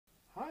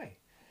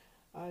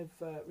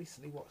I've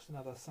recently watched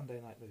another Sunday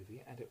night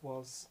movie, and it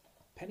was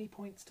Penny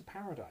Points to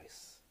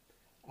Paradise.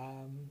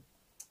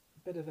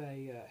 Bit of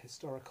a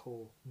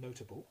historical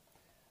notable.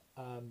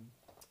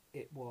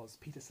 It was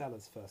Peter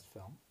Sellers' first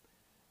film,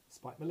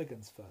 Spike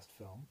Milligan's first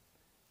film,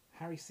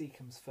 Harry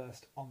Seacombe's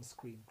first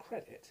on-screen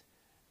credit,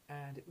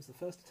 and it was the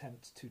first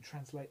attempt to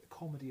translate the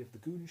comedy of The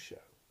Goons show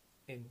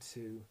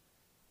into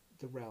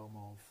the realm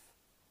of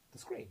the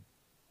screen.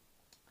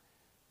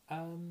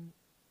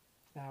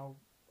 Now,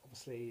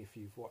 obviously, if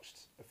you've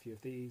watched a few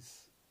of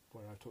these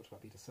where I've talked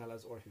about Peter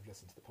Sellers, or if you've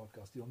listened to the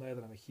podcast, you'll know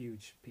that I'm a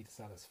huge Peter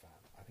Sellers fan.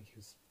 I think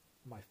he's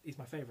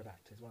my favourite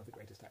actor. He's one of the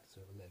greatest actors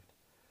who ever lived.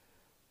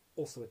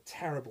 Also a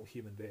terrible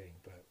human being,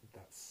 but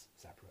that's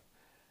separate.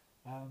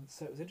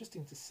 So it was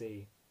interesting to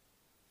see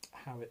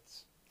how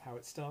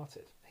it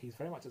started. He's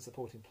very much a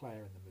supporting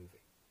player in the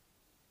movie.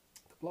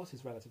 The plot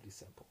is relatively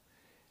simple.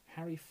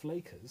 Harry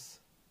Flakers,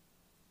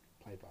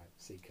 played by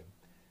Seacombe,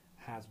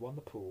 has won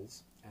the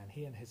pools, and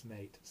he and his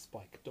mate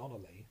Spike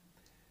Donnelly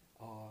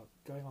are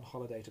going on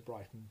holiday to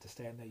Brighton to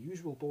stay in their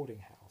usual boarding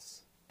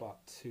house, but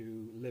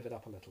to live it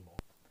up a little more.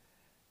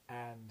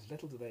 And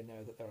little do they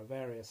know that there are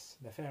various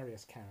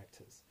nefarious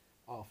characters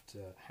after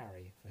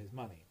Harry for his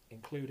money,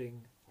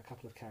 including a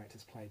couple of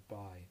characters played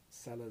by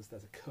Sellers.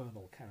 There's a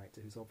Colonel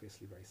character who's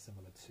obviously very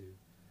similar to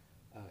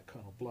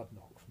Colonel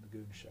Bloodknock from the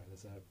Goons show.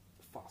 There's a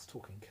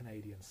fast-talking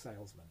Canadian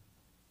salesman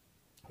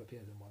who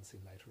appears in one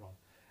scene later on.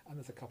 And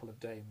there's a couple of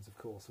dames, of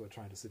course, who are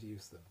trying to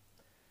seduce them.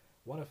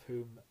 One of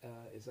whom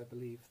is, I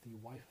believe, the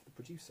wife of the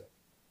producer.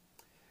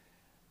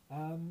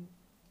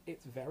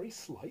 It's very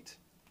slight.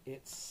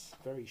 It's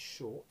very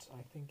short.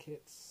 I think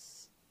it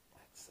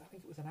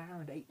was an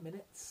hour and 8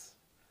 minutes.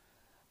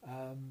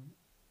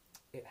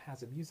 It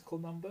has a musical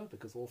number,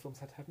 because all films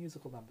had to have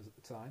musical numbers at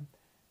the time,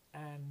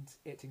 and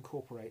it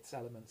incorporates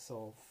elements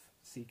of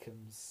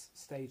Seacombe's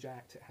stage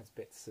act. It has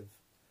bits of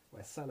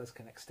where Sellers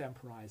can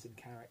extemporise in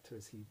character,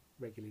 as he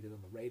regularly did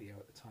on the radio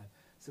at the time.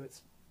 So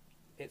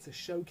it's a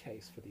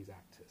showcase for these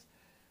actors.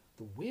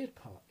 The weird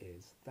part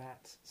is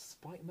that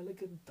Spike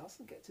Milligan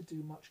doesn't get to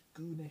do much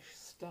goonish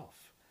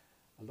stuff.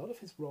 A lot of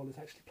his role is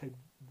actually played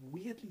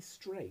weirdly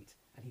straight,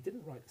 and he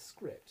didn't write the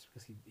script,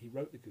 because he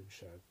wrote the Goons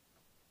show,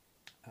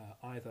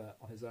 either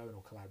on his own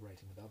or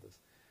collaborating with others.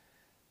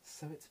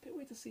 So it's a bit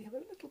weird to see him a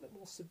little bit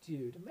more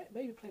subdued, and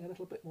maybe playing a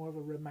little bit more of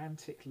a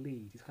romantic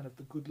lead. He's kind of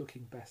the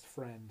good-looking best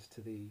friend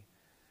to the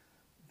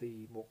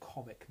more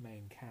comic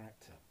main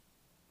character.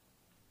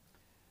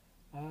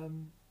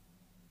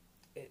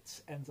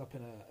 It ends up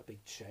in a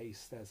big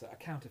chase. There's a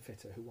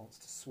counterfeiter who wants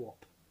to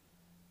swap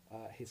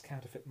his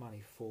counterfeit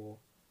money for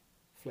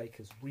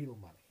Flaker's real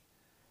money.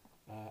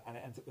 And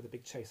it ends up with a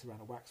big chase around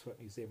a waxwork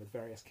museum with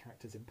various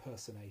characters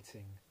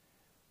impersonating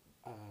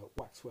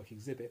waxwork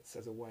exhibits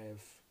as a way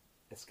of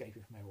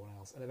escaping from everyone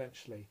else. And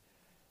eventually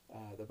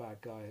the bad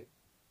guy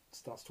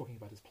starts talking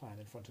about his plan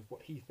in front of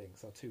what he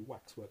thinks are two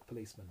waxwork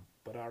policemen,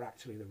 but are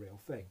actually the real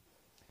thing.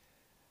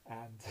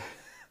 And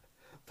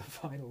the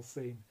final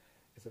scene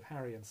is of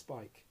Harry and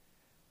Spike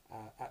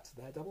at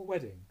their double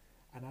wedding.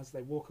 And as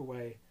they walk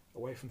away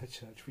from the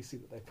church, we see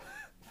that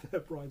their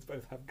brides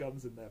both have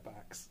guns in their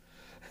backs.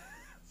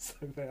 So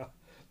they are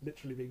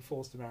literally being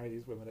forced to marry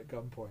these women at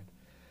gunpoint.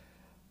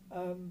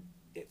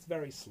 It's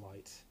very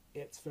slight.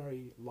 It's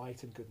very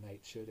light and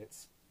good-natured.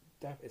 It's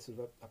sort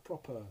of a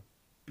proper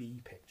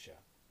B picture.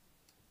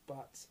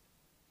 But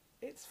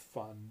it's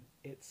fun.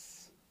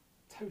 It's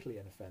totally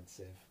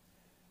inoffensive.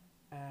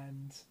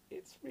 And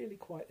it's really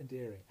quite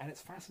endearing. And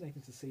it's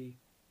fascinating to see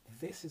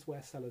this is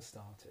where Sellers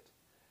started.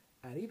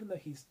 And even though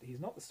he's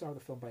not the star of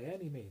the film by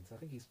any means, I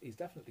think he's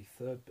definitely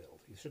third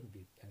billed. He shouldn't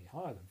be any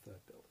higher than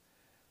third billed.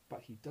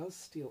 But he does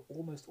steal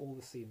almost all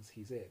the scenes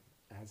he's in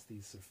as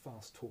these sort of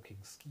fast-talking,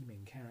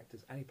 scheming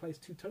characters. And he plays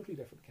two totally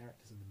different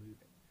characters in the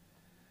movie.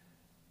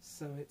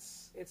 So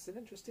it's an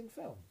interesting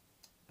film.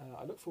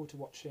 I look forward to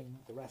watching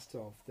the rest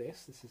of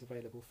this. This is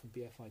available from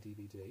BFI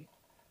DVD.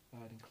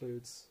 It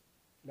includes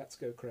Let's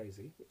Go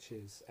Crazy, which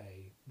is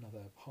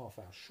another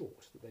half-hour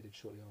short that they did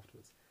shortly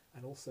afterwards,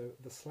 and also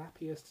The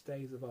Slappiest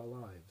Days of Our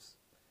Lives,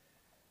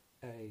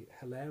 a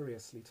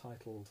hilariously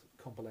titled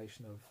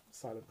compilation of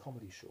silent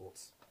comedy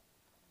shorts,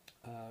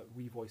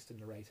 revoiced and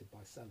narrated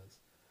by Sellers.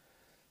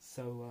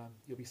 So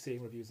you'll be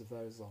seeing reviews of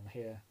those on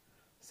here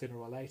sooner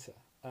or later.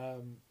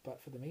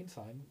 But for the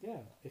meantime, yeah,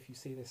 if you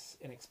see this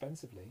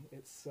inexpensively,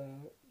 it's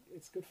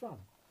good fun.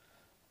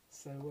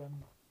 So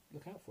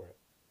look out for it.